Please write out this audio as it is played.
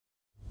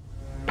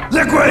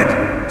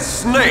Liquid!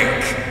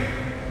 Snake!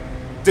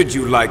 Did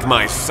you like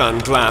my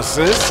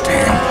sunglasses?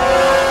 Damn.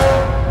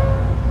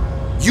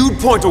 You'd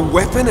point a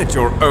weapon at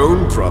your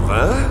own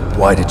brother?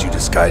 Why did you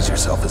disguise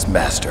yourself as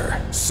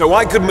Master? So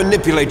I could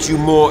manipulate you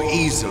more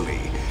easily.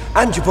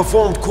 And you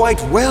performed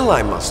quite well,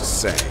 I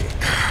must say.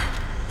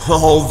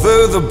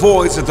 Although the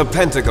boys at the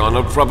Pentagon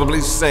are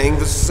probably saying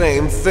the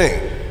same thing.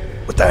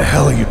 What the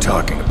hell are you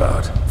talking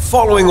about?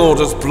 Following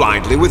orders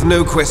blindly with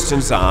no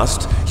questions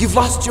asked, you've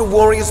lost your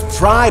warrior's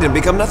pride and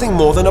become nothing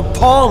more than a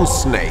pawn,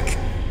 Snake.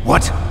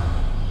 What?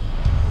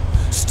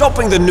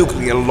 Stopping the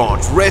nuclear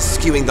launch,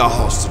 rescuing the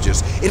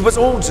hostages, it was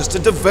all just a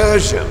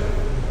diversion.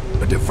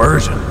 A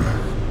diversion?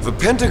 The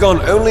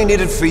Pentagon only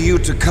needed for you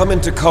to come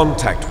into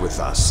contact with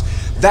us.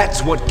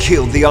 That's what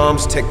killed the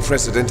Arms Tech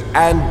president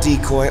and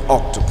decoy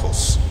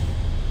octopus.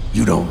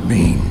 You don't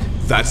mean...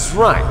 That's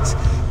right.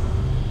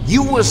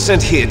 You were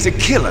sent here to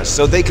kill us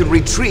so they could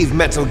retrieve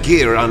Metal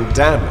Gear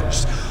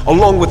undamaged,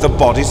 along with the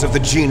bodies of the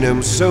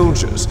Genome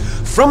soldiers.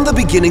 From the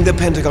beginning, the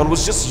Pentagon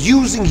was just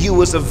using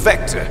you as a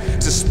vector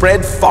to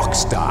spread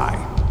Fox Dye.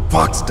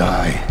 Fox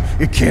Dye?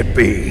 It can't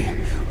be.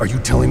 Are you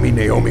telling me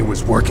Naomi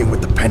was working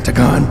with the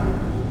Pentagon?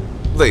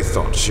 They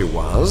thought she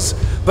was,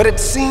 but it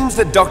seems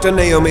that Dr.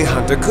 Naomi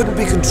Hunter couldn't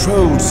be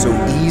controlled so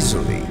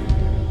easily.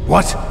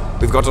 What?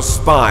 We've got a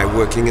spy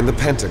working in the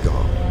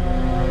Pentagon.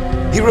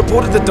 He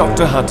reported that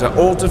Dr. Hunter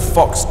altered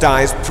Fox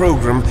Dye's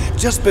program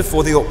just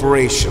before the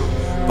operation,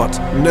 but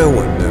no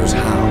one knows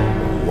how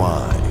or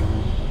why.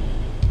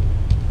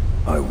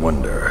 I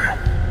wonder...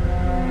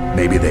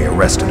 Maybe they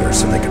arrested her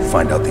so they could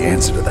find out the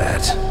answer to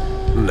that.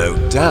 No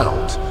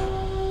doubt.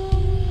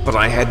 But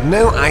I had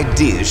no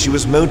idea she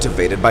was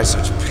motivated by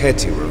such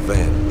petty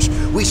revenge.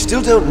 We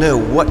still don't know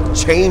what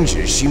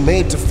changes she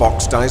made to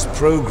Fox Dye's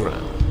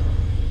program.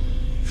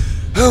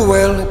 Oh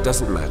well, it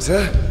doesn't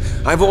matter.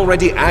 I've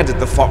already added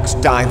the Fox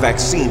Dye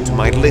vaccine to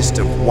my list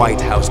of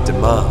White House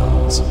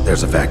demands.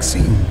 There's a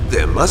vaccine?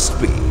 There must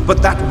be,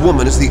 but that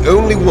woman is the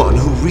only one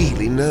who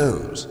really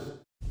knows.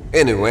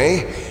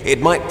 Anyway,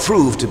 it might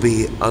prove to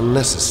be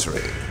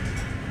unnecessary.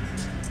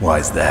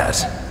 Why's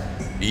that?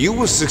 You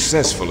were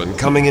successful in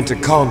coming into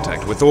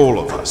contact with all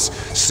of us,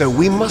 so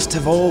we must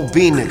have all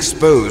been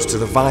exposed to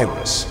the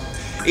virus.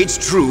 It's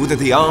true that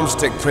the Arms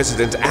Tech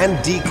president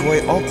and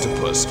decoy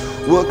octopus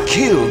were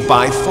killed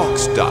by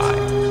Fox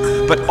Dye.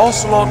 But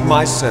Ocelot,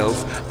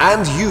 myself,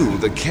 and you,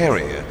 the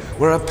carrier,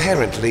 were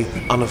apparently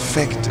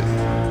unaffected.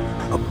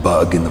 A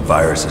bug in the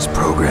virus's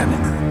programming?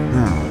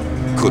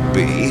 Could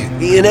be.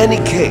 In any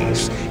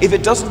case, if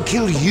it doesn't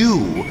kill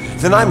you,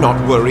 then I'm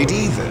not worried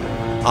either.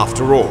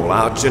 After all,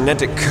 our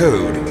genetic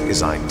code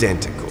is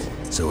identical.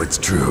 So it's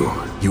true.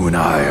 You and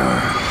I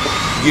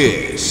are...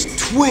 Yes,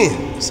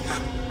 twins.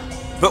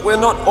 But we're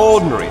not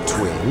ordinary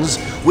twins.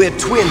 We're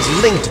twins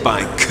linked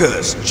by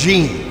cursed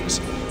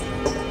genes.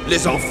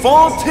 Les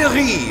enfants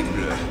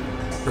terribles.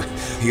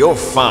 You're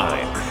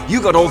fine. You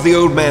got all the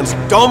old man's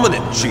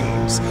dominant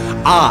genes.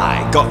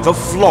 I got the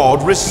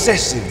flawed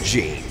recessive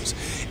genes.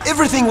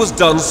 Everything was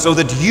done so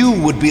that you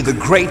would be the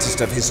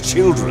greatest of his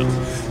children.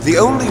 The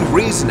only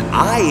reason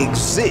I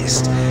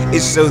exist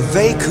is so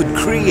they could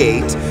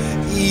create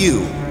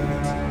you.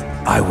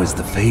 I was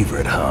the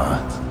favorite, huh?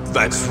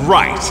 That's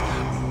right.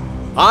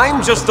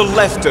 I'm just the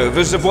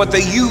leftovers of what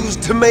they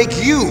used to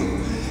make you.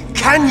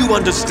 Can you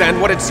understand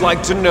what it's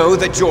like to know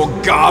that you're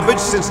garbage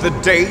since the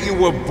day you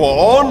were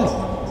born?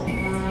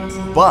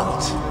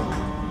 But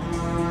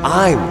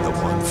I'm the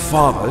one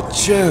Father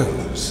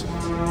chose.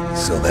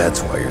 So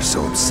that's why you're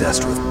so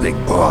obsessed with Big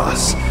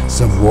Boss.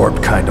 Some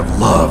warped kind of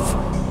love.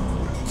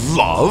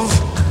 Love?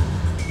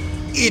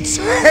 It's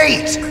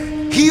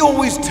hate! He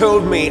always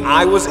told me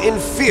I was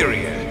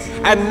inferior,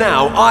 and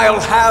now I'll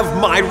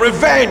have my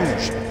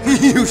revenge!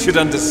 You should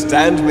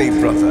understand me,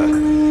 brother.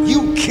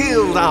 You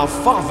killed our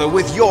father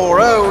with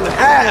your own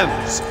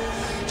hands!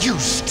 You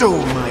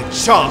stole my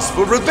chance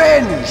for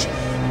revenge!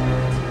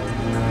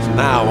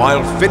 Now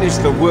I'll finish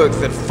the work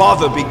that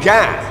Father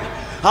began.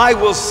 I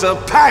will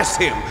surpass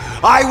him!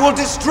 I will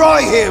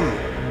destroy him!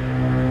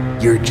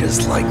 You're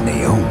just like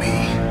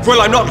Naomi.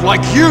 Well, I'm not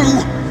like you!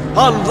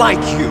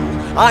 Unlike you,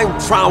 I'm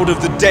proud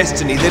of the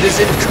destiny that is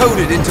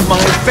encoded into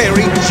my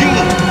very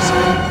genes!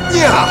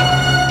 Yeah!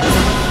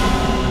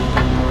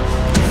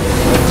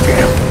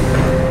 Damn.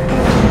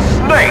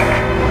 Snake!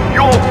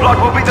 Your blood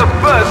will be the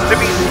first to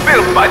be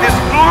spilled by this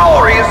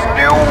glorious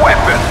new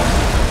weapon!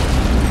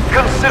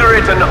 Consider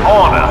it an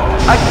honor,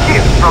 a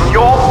gift from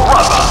your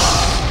brother!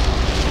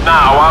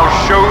 Now I'll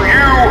show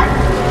you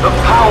the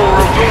power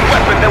of the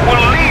weapon that will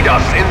lead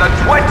us in the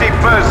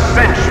 21st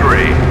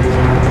century!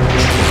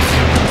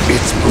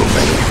 It's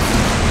moving.